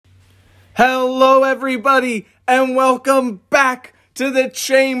Hello, everybody, and welcome back to the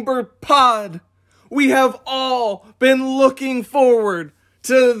Chamber Pod. We have all been looking forward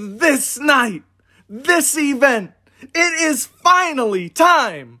to this night, this event. It is finally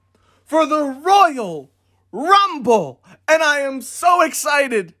time for the Royal Rumble, and I am so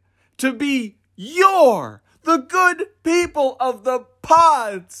excited to be the good people of the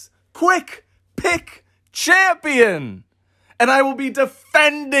Pod's Quick Pick Champion. And I will be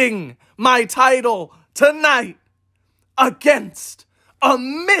defending my title tonight against a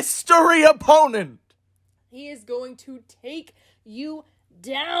mystery opponent. He is going to take you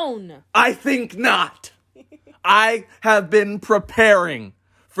down. I think not. I have been preparing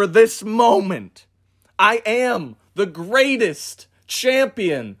for this moment. I am the greatest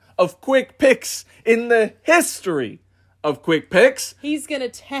champion of quick picks in the history of quick picks. He's gonna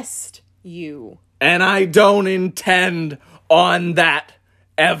test you. And I don't intend on that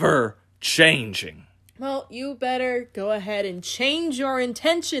ever changing. Well, you better go ahead and change your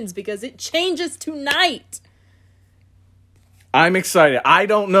intentions because it changes tonight. I'm excited. I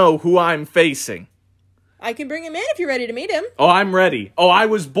don't know who I'm facing. I can bring him in if you're ready to meet him. Oh, I'm ready. Oh, I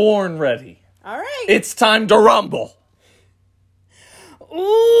was born ready. All right. It's time to rumble.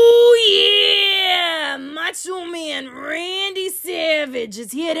 Ooh, yeah! Macho Man Randy Savage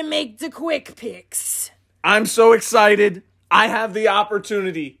is here to make the quick picks. I'm so excited. I have the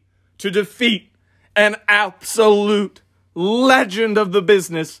opportunity to defeat an absolute legend of the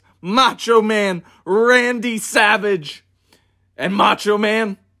business, Macho Man Randy Savage. And Macho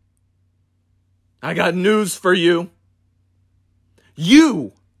Man, I got news for you.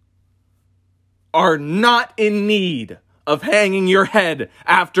 You are not in need of hanging your head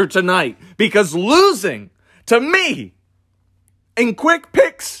after tonight, because losing to me in quick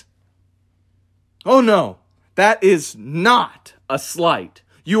picks, oh no, that is not a slight.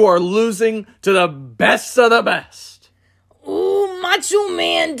 You are losing to the best of the best. Ooh, Macho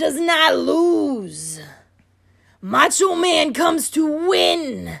Man does not lose. Macho Man comes to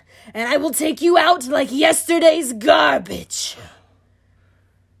win, and I will take you out like yesterday's garbage.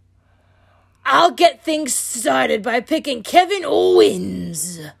 I'll get things started by picking Kevin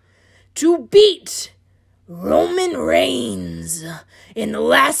Owens to beat Roman Reigns in the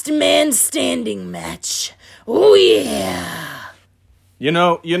last man standing match. Oh yeah. You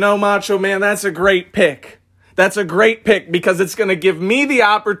know, Macho Man, that's a great pick. That's a great pick because it's going to give me the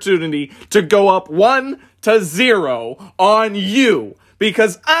opportunity to go up 1-0 on you.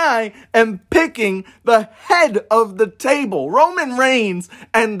 Because I am picking the head of the table, Roman Reigns,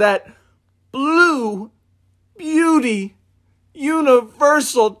 and that Blue Beauty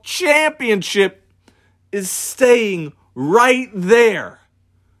Universal Championship is staying right there.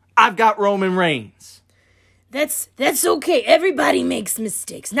 I've got Roman Reigns. That's okay. Everybody makes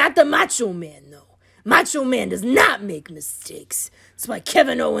mistakes. Not the Macho Man, though. Macho Man does not make mistakes. That's why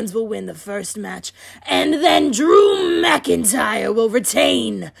Kevin Owens will win the first match. And then Drew McIntyre will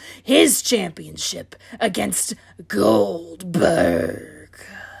retain his championship against Goldberg.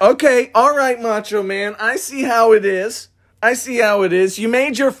 Okay, all right, Macho Man. I see how it is. You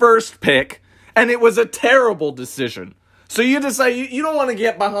made your first pick, and it was a terrible decision. So you decide you don't want to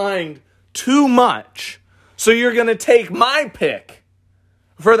get behind too much. So you're going to take my pick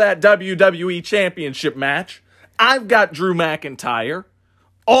for that WWE Championship match. I've got Drew McIntyre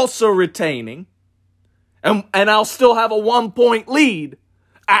also retaining. And I'll still have a 1-point lead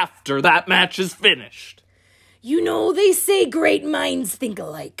after that match is finished. You know, they say great minds think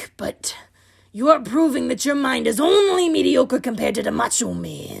alike, but you're proving that your mind is only mediocre compared to the Macho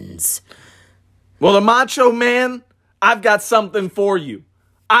Man's. Well, the Macho Man, I've got something for you.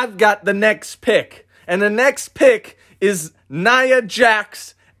 I've got the next pick. And the next pick is Nia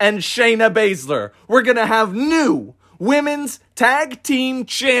Jax and Shayna Baszler. We're going to have new women's tag team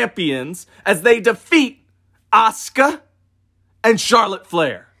champions as they defeat Asuka and Charlotte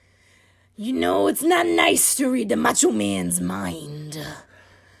Flair. You know, it's not nice to read the Macho Man's mind.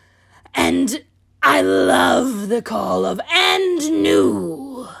 And I love the call of "and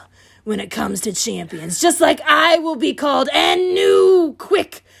new" when it comes to champions. Just like I will be called "and new"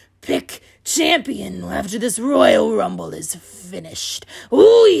 quick pick champion after this Royal Rumble is finished.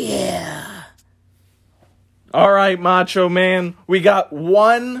 Ooh, yeah. All right, Macho Man, we got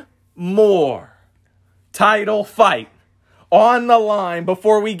one more title fight on the line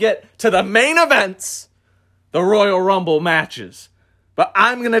before we get to the main events, the Royal Rumble matches. But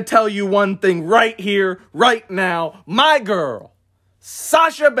I'm going to tell you one thing right here, right now. My girl,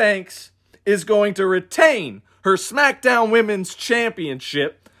 Sasha Banks, is going to retain her SmackDown Women's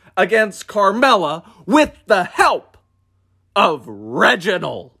Championship against Carmella with the help of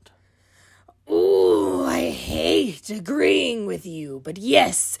Reginald. hate agreeing with you, but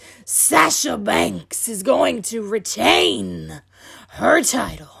yes, Sasha Banks is going to retain her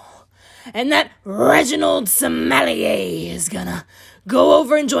title. And that Reginald Sommelier is gonna go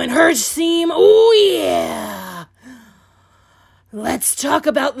over and join her team. Oh yeah! Let's talk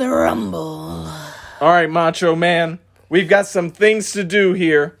about the Rumble. All right, Macho Man. We've got some things to do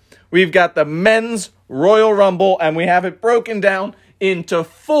here. We've got the Men's Royal Rumble, and we have it broken down into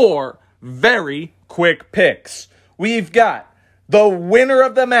 4 very quick picks. We've got the winner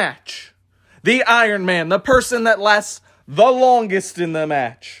of the match, the Iron Man, the person that lasts the longest in the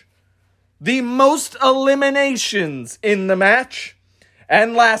match, the most eliminations in the match,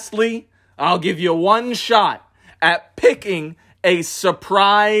 and lastly, I'll give you one shot at picking a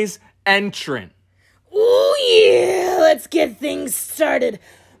surprise entrant. Oh yeah, let's get things started.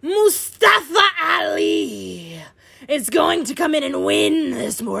 Mustafa Ali is going to come in and win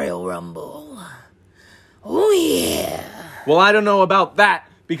this Royal Rumble. Oh yeah. Well, I don't know about that,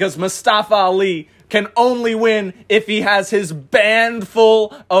 because Mustafa Ali can only win if he has his band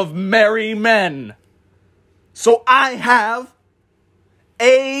full of merry men. So I have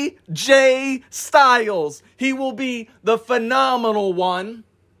AJ Styles. He will be the phenomenal one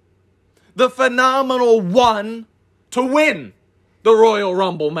to win the Royal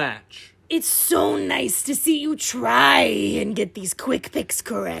Rumble match. It's so nice to see you try and get these quick picks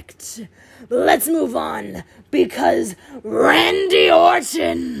correct. Let's move on, because Randy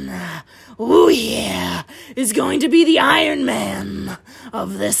Orton, oh yeah, is going to be the Iron Man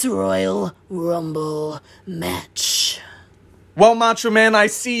of this Royal Rumble match. Well, Macho Man, I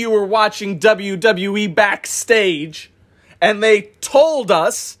see you were watching WWE Backstage, and they told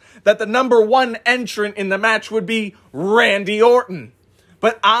us that the number 1 entrant in the match would be Randy Orton.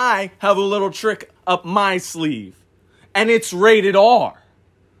 But I have a little trick up my sleeve, and it's rated R.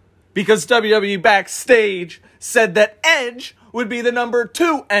 Because WWE Backstage said that Edge would be the number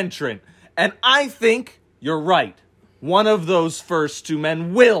 2 entrant. And I think you're right. One of those first 2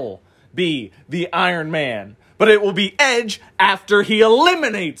 men will be the Iron Man. But it will be Edge after he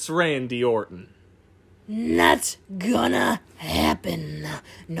eliminates Randy Orton. Not gonna happen.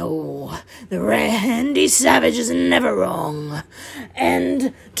 No, the Randy Savage is never wrong.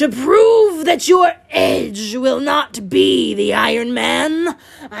 And to prove that your Edge will not be the Iron Man,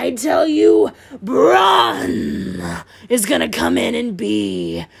 I tell you, Braun is gonna come in and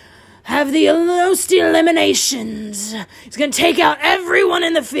have the most eliminations. He's gonna take out everyone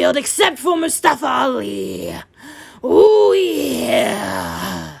in the field except for Mustafa Ali. Ooh,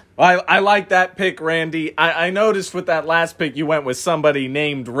 yeah. I like that pick, Randy. I noticed with that last pick you went with somebody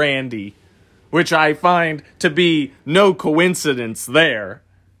named Randy, which I find to be no coincidence there.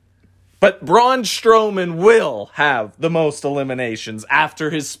 But Braun Strowman will have the most eliminations after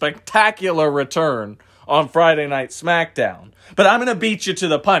his spectacular return on Friday Night SmackDown. But I'm going to beat you to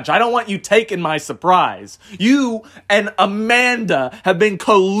the punch. I don't want you taking my surprise. You and Amanda have been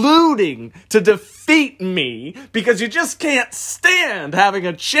colluding to defeat me because you just can't stand having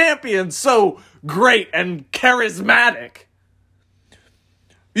a champion so great and charismatic.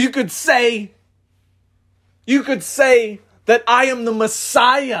 You could say that I am the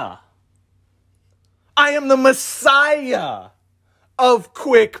Messiah. I am the Messiah of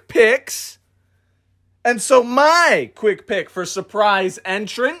quick picks. And so my quick pick for surprise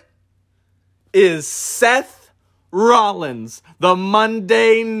entrant is Seth Rollins, the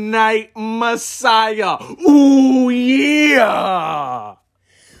Monday Night Messiah. Ooh, yeah!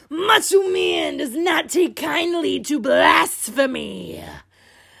 Macho Man does not take kindly to blasphemy.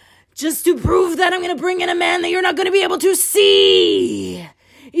 Just to prove that, I'm going to bring in a man that you're not going to be able to see.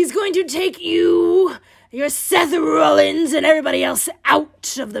 He's going to take your Seth Rollins and everybody else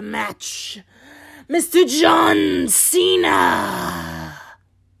out of the match. Mr. John Cena.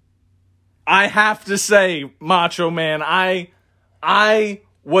 I have to say, Macho Man, I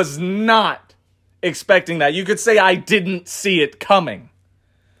was not expecting that. You could say I didn't see it coming.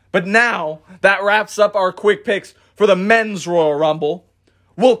 But now, that wraps up our quick picks for the Men's Royal Rumble.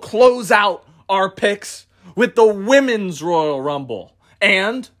 We'll close out our picks with the Women's Royal Rumble.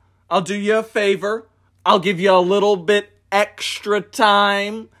 And I'll do you a favor. I'll give you a little bit extra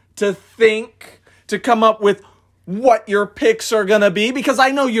time to think, to come up with what your picks are going to be, because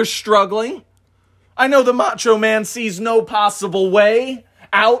I know you're struggling. I know the Macho Man sees no possible way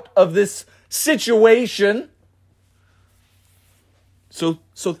out of this situation. So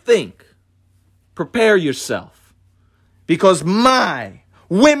think. Prepare yourself. Because my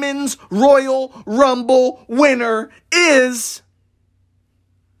Women's Royal Rumble winner is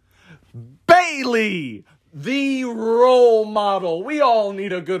Bayley, the role model. We all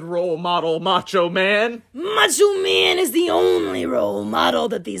need a good role model, Macho Man. Macho Man is the only role model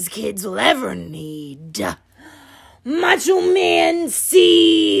that these kids will ever need. Macho Man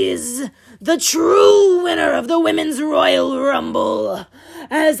sees the true winner of the Women's Royal Rumble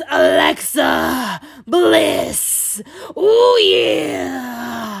as Alexa Bliss. Ooh,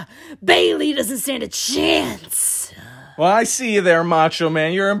 yeah. Bailey doesn't stand a chance. Well, I see you there, Macho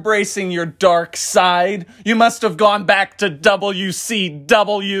Man. You're embracing your dark side. You must have gone back to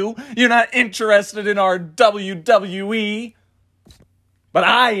WCW. You're not interested in our WWE. But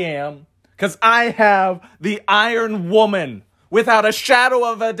I am, because I have the Iron Woman, without a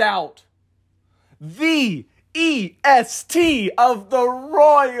shadow of a doubt. The EST of the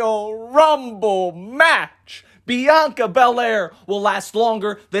Royal Rumble match. Bianca Belair will last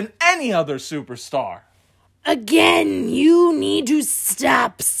longer than any other superstar. Again, you need to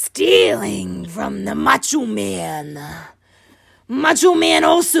stop stealing from the Macho Man. Macho Man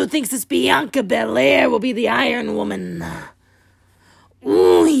also thinks this Bianca Belair will be the Iron Woman.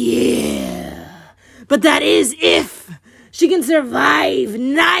 Ooh, yeah. But that is if she can survive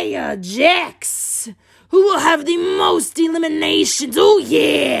Nia Jax, who will have the most eliminations, ooh,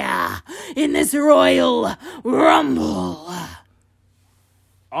 yeah, in this Royal Rumble.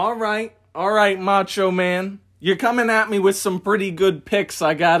 All right, Macho Man. You're coming at me with some pretty good picks,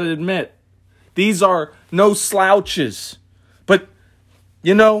 I gotta admit. These are no slouches. But,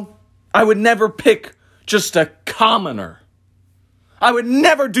 I would never pick just a commoner. I would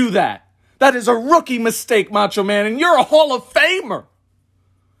never do that. That is a rookie mistake, Macho Man, and you're a Hall of Famer.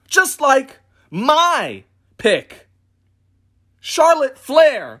 Just like my pick. Charlotte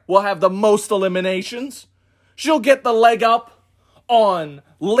Flair will have the most eliminations. She'll get the leg up on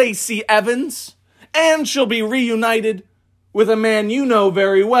Lacey Evans, and she'll be reunited with a man you know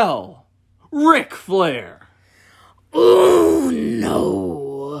very well, Ric Flair. Ooh,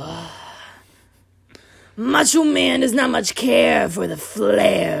 no. Macho Man does not much care for the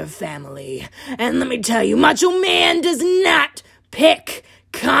Flair family. And let me tell you, Macho Man does not pick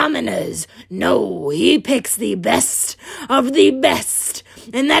commoners. No, he picks the best of the best.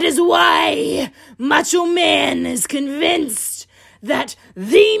 And that is why Macho Man is convinced that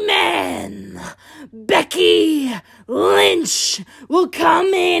the man, Becky Lynch, will come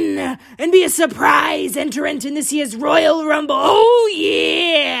in and be a surprise entrant in this year's Royal Rumble. Oh,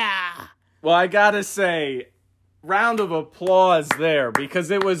 yeah! Well, I gotta say, round of applause there, because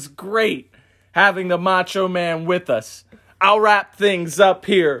it was great having the Macho Man with us. I'll wrap things up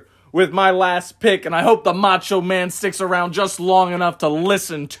here with my last pick, and I hope the Macho Man sticks around just long enough to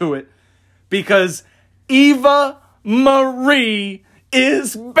listen to it, because Eva Marie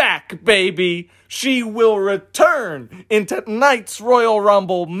is back, baby. She will return in tonight's Royal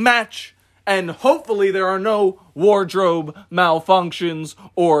Rumble match, and hopefully there are no wardrobe malfunctions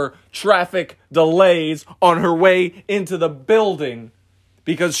or traffic delays on her way into the building,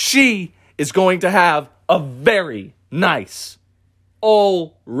 because she is going to have a very nice,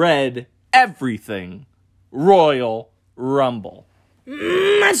 all red everything Royal Rumble.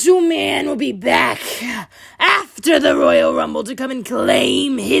 Macho Man will be back after the Royal Rumble to come and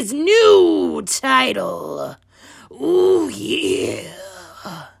claim his new title. Ooh, yeah.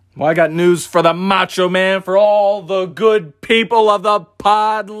 Well, I got news for the Macho Man, for all the good people of the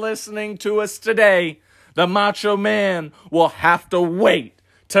pod listening to us today. The Macho Man will have to wait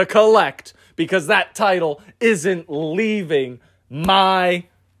to collect, because that title isn't leaving my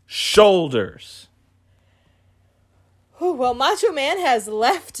shoulders. Well, Macho Man has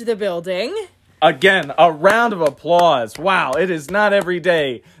left the building. Again, a round of applause. Wow, it is not every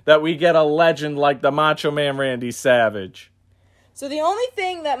day that we get a legend like the Macho Man Randy Savage. So the only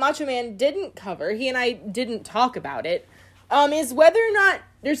thing that Macho Man didn't cover, he and I didn't talk about it, is whether or not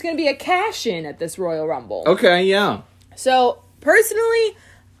there's going to be a cash-in at this Royal Rumble. Okay, yeah. So, personally,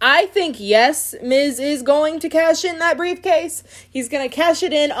 I think yes, Miz is going to cash in that briefcase. He's going to cash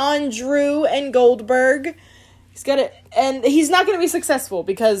it in on Drew and Goldberg. And he's not going to be successful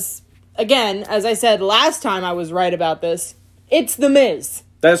because, again, as I said last time I was right about this, it's The Miz.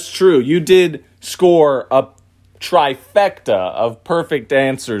 That's true. You did score a trifecta of perfect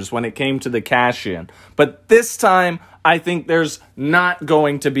answers when it came to the cash-in. But this time, I think there's not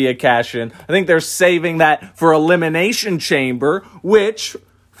going to be a cash-in. I think they're saving that for Elimination Chamber, which,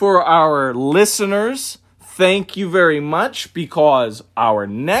 for our listeners, thank you very much, because our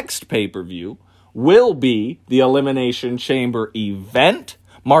next pay-per-view will be the Elimination Chamber event.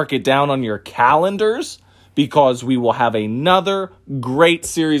 Mark it down on your calendars, because we will have another great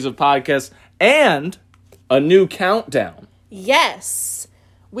series of podcasts and a new countdown. Yes.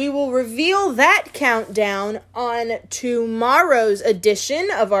 We will reveal that countdown on tomorrow's edition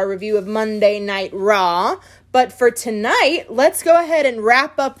of our review of Monday Night Raw. But for tonight, let's go ahead and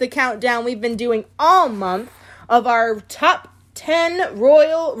wrap up the countdown we've been doing all month of our top 10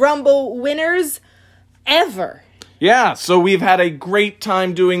 Royal Rumble winners ever. Yeah, so we've had a great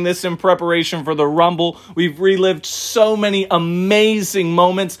time doing this in preparation for the Rumble. We've relived so many amazing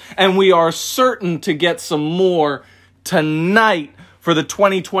moments, and we are certain to get some more tonight for the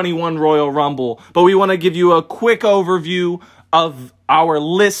 2021 Royal Rumble. But we want to give you a quick overview of our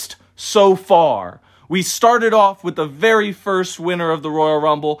list so far. We started off with the very first winner of the Royal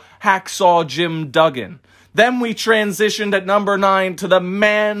Rumble, Hacksaw Jim Duggan. Then we transitioned at number 9 to the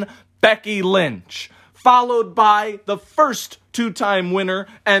man Becky Lynch, followed by the first two-time winner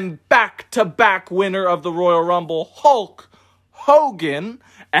and back-to-back winner of the Royal Rumble, Hulk Hogan,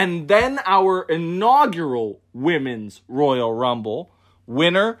 and then our inaugural Women's Royal Rumble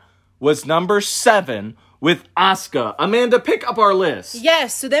winner was number 7 with Asuka. Amanda, pick up our list.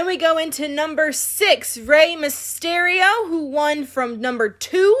 Yes, so then we go into number 6, Rey Mysterio, who won from number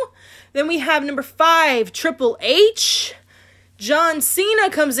 2. Then we have number 5, Triple H. John Cena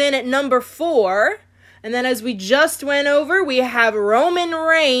comes in at number 4. And then as we just went over, we have Roman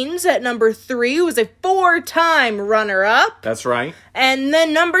Reigns at number 3, who was a 4-time runner-up. That's right. And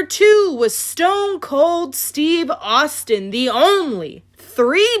then number 2 was Stone Cold Steve Austin, the only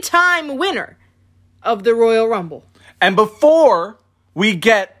 3-time winner of the Royal Rumble. And before we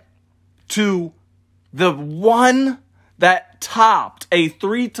get to the one that topped a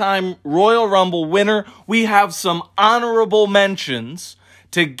 3-time Royal Rumble winner, we have some honorable mentions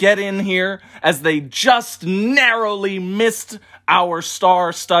to get in here, as they just narrowly missed our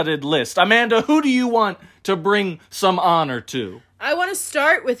star-studded list. Amanda, who do you want to bring some honor to? I want to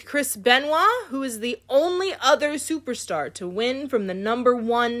start with Chris Benoit, who is the only other superstar to win from the number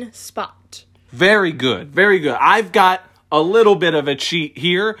 1 spot. Very good, very good. I've got a little bit of a cheat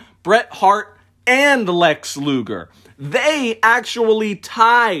here. Bret Hart and Lex Luger. They actually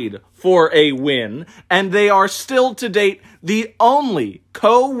tied for a win, and they are still to date the only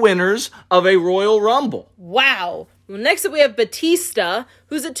co-winners of a Royal Rumble. Wow. Well, next up we have Batista,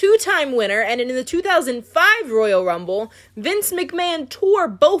 who's a 2-time winner, and in the 2005 Royal Rumble, Vince McMahon tore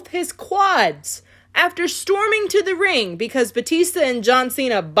both his quads after storming to the ring because Batista and John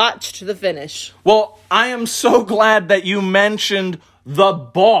Cena botched the finish. Well, I am so glad that you mentioned the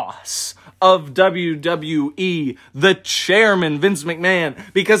boss of WWE, the chairman, Vince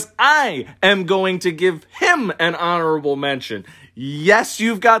McMahon, because I am going to give him an honorable mention. Yes,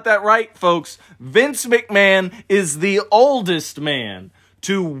 you've got that right, folks. Vince McMahon is the oldest man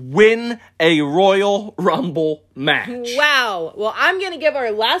to win a Royal Rumble match. Wow. Well, I'm going to give our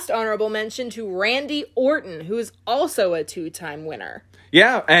last honorable mention to Randy Orton, who is also a 2-time winner.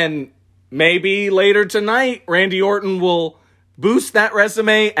 Yeah, and maybe later tonight, Randy Orton will boost that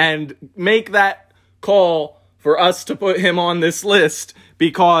resume and make that call for us to put him on this list,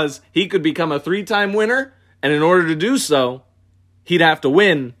 because he could become a 3-time winner, and in order to do so, he'd have to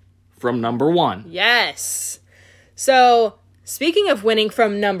win from number 1. Yes. So, speaking of winning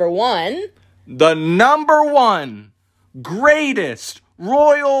from number 1, the number 1 greatest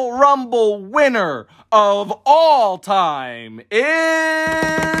Royal Rumble winner of all time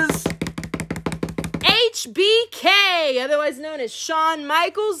is HBK, otherwise known as Shawn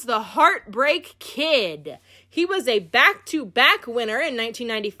Michaels, the Heartbreak Kid. He was a back-to-back winner in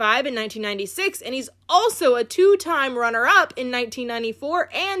 1995 and 1996, and he's also a 2-time runner-up in 1994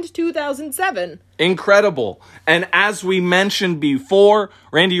 and 2007. Incredible. And as we mentioned before,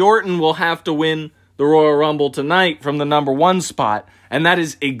 Randy Orton will have to win the Royal Rumble tonight from the number 1 spot, and that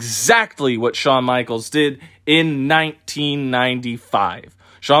is exactly what Shawn Michaels did in 1995.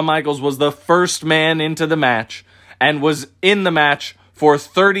 Shawn Michaels was the first man into the match and was in the match for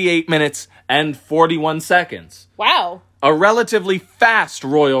 38 minutes and 41 seconds. Wow. A relatively fast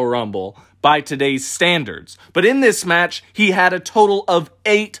Royal Rumble by today's standards. But in this match, he had a total of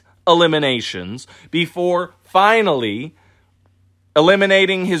 8 eliminations before finally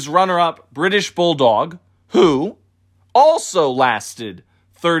eliminating his runner-up British Bulldog, who also lasted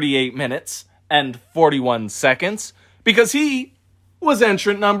 38 minutes and 41 seconds because he was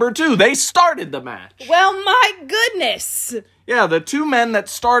entrant number 2. They started the match. Well, my goodness. Yeah, the 2 men that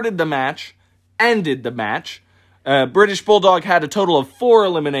started the match ended the match. British Bulldog had a total of 4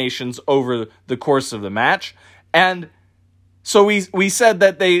 eliminations over the course of the match. And so we said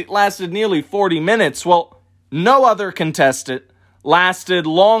that they lasted nearly 40 minutes. Well, no other contestant lasted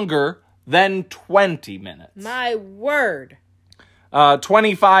longer than 20 minutes. My word.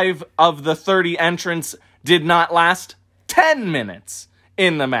 25 of the 30 entrants did not last 10 minutes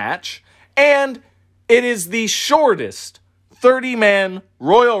in the match, and it is the shortest 30-man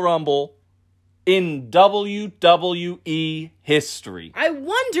Royal Rumble in WWE history. I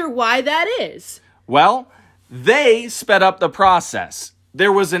wonder why that is. Well, they sped up the process.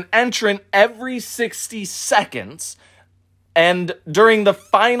 There was an entrant every 60 seconds, and during the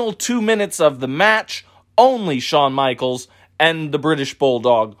final 2 minutes of the match, only Shawn Michaels and the British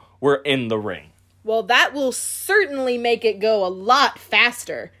Bulldog were in the ring. Well, that will certainly make it go a lot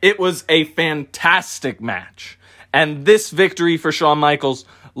faster. It was a fantastic match, and this victory for Shawn Michaels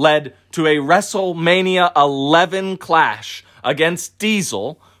led to a WrestleMania 11 clash against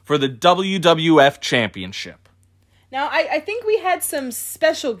Diesel for the WWF Championship. Now, I think we had some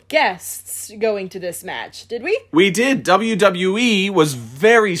special guests going to this match, did we? We did. WWE was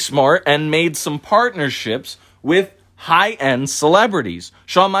very smart and made some partnerships with high-end celebrities.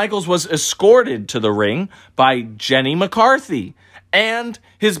 Shawn Michaels was escorted to the ring by Jenny McCarthy and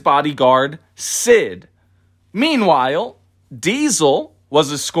his bodyguard, Sid. Meanwhile, Diesel was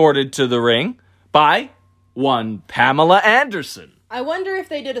escorted to the ring by one Pamela Anderson. I wonder if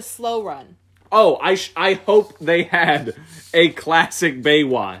they did a slow run. Oh, I hope they had a classic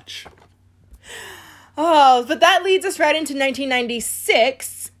Baywatch. Oh, but that leads us right into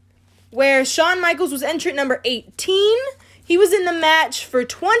 1996, where Shawn Michaels was entrant number 18. He was in the match for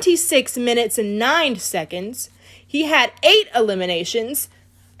 26 minutes and 9 seconds. He had 8 eliminations,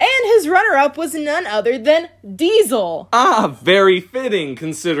 and his runner-up was none other than Diesel. Ah, very fitting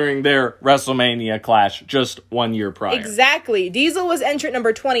considering their WrestleMania clash just 1 year prior. Exactly. Diesel was entrant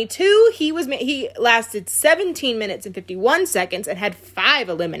number 22. He lasted 17 minutes and 51 seconds and had 5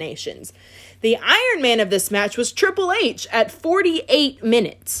 eliminations. The Iron Man of this match was Triple H at 48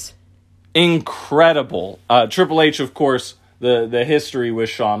 minutes. Incredible. Triple H, of course, the history with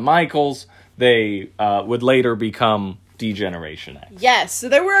Shawn Michaels. They would later become D-Generation X. Yes, so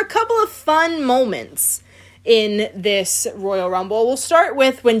there were a couple of fun moments in this Royal Rumble. We'll start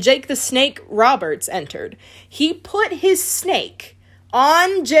with when Jake the Snake Roberts entered. He put his snake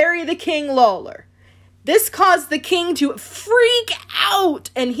on Jerry the King Lawler. This caused the King to freak out,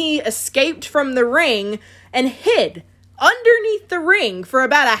 and he escaped from the ring and hid underneath the ring for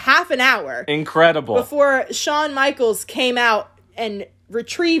about a half an hour. Incredible. Before Shawn Michaels came out and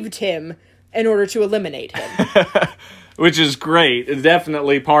retrieved him in order to eliminate him. Which is great.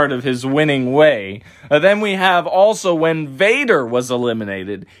 Definitely part of his winning way. Then we have also when Vader was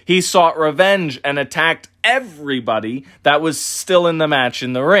eliminated, he sought revenge and attacked everybody that was still in the match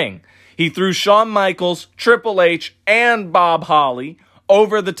in the ring. He threw Shawn Michaels, Triple H, and Bob Holly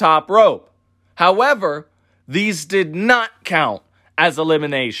over the top rope. However, these did not count as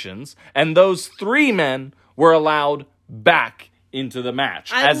eliminations, and those 3 men were allowed back into the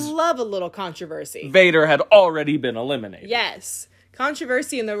match. I love a little controversy. Vader had already been eliminated. Yes.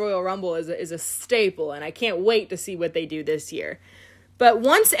 Controversy in the Royal Rumble is a staple, and I can't wait to see what they do this year. But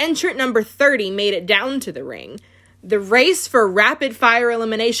once entrant number 30 made it down to the ring, the race for rapid-fire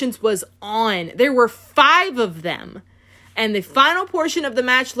eliminations was on. There were 5 of them, and the final portion of the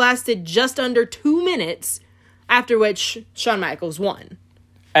match lasted just under 2 minutes, after which Shawn Michaels won.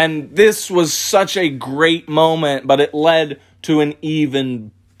 And this was such a great moment, but it led to an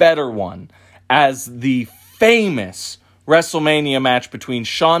even better one, as the famous WrestleMania match between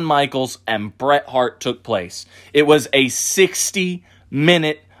Shawn Michaels and Bret Hart took place. It was a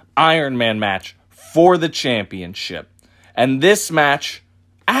 60-minute Iron Man match for the championship. And this match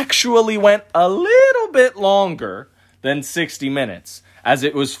actually went a little bit longer than 60 minutes, as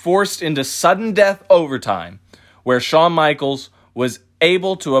it was forced into sudden death overtime, where Shawn Michaels was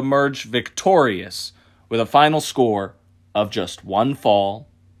able to emerge victorious with a final score of just 1 fall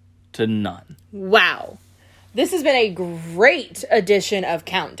to none. Wow. This has been a great edition of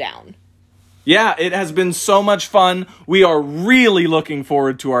Countdown. Yeah, it has been so much fun. We are really looking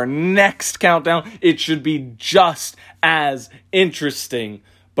forward to our next countdown. It should be just as interesting.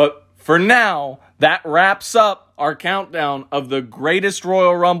 But for now, that wraps up our countdown of the greatest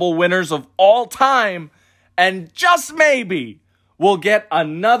Royal Rumble winners of all time. And just maybe we'll get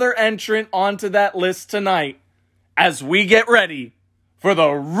another entrant onto that list tonight as we get ready for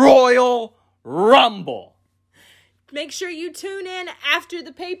the Royal Rumble. Make sure you tune in after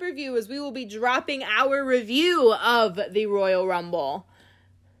the pay-per-view, as we will be dropping our review of the Royal Rumble.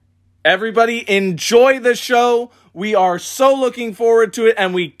 Everybody, enjoy the show. We are so looking forward to it,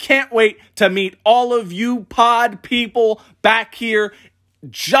 and we can't wait to meet all of you pod people back here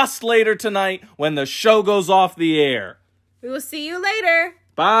just later tonight when the show goes off the air. We will see you later.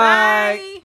 Bye. Bye.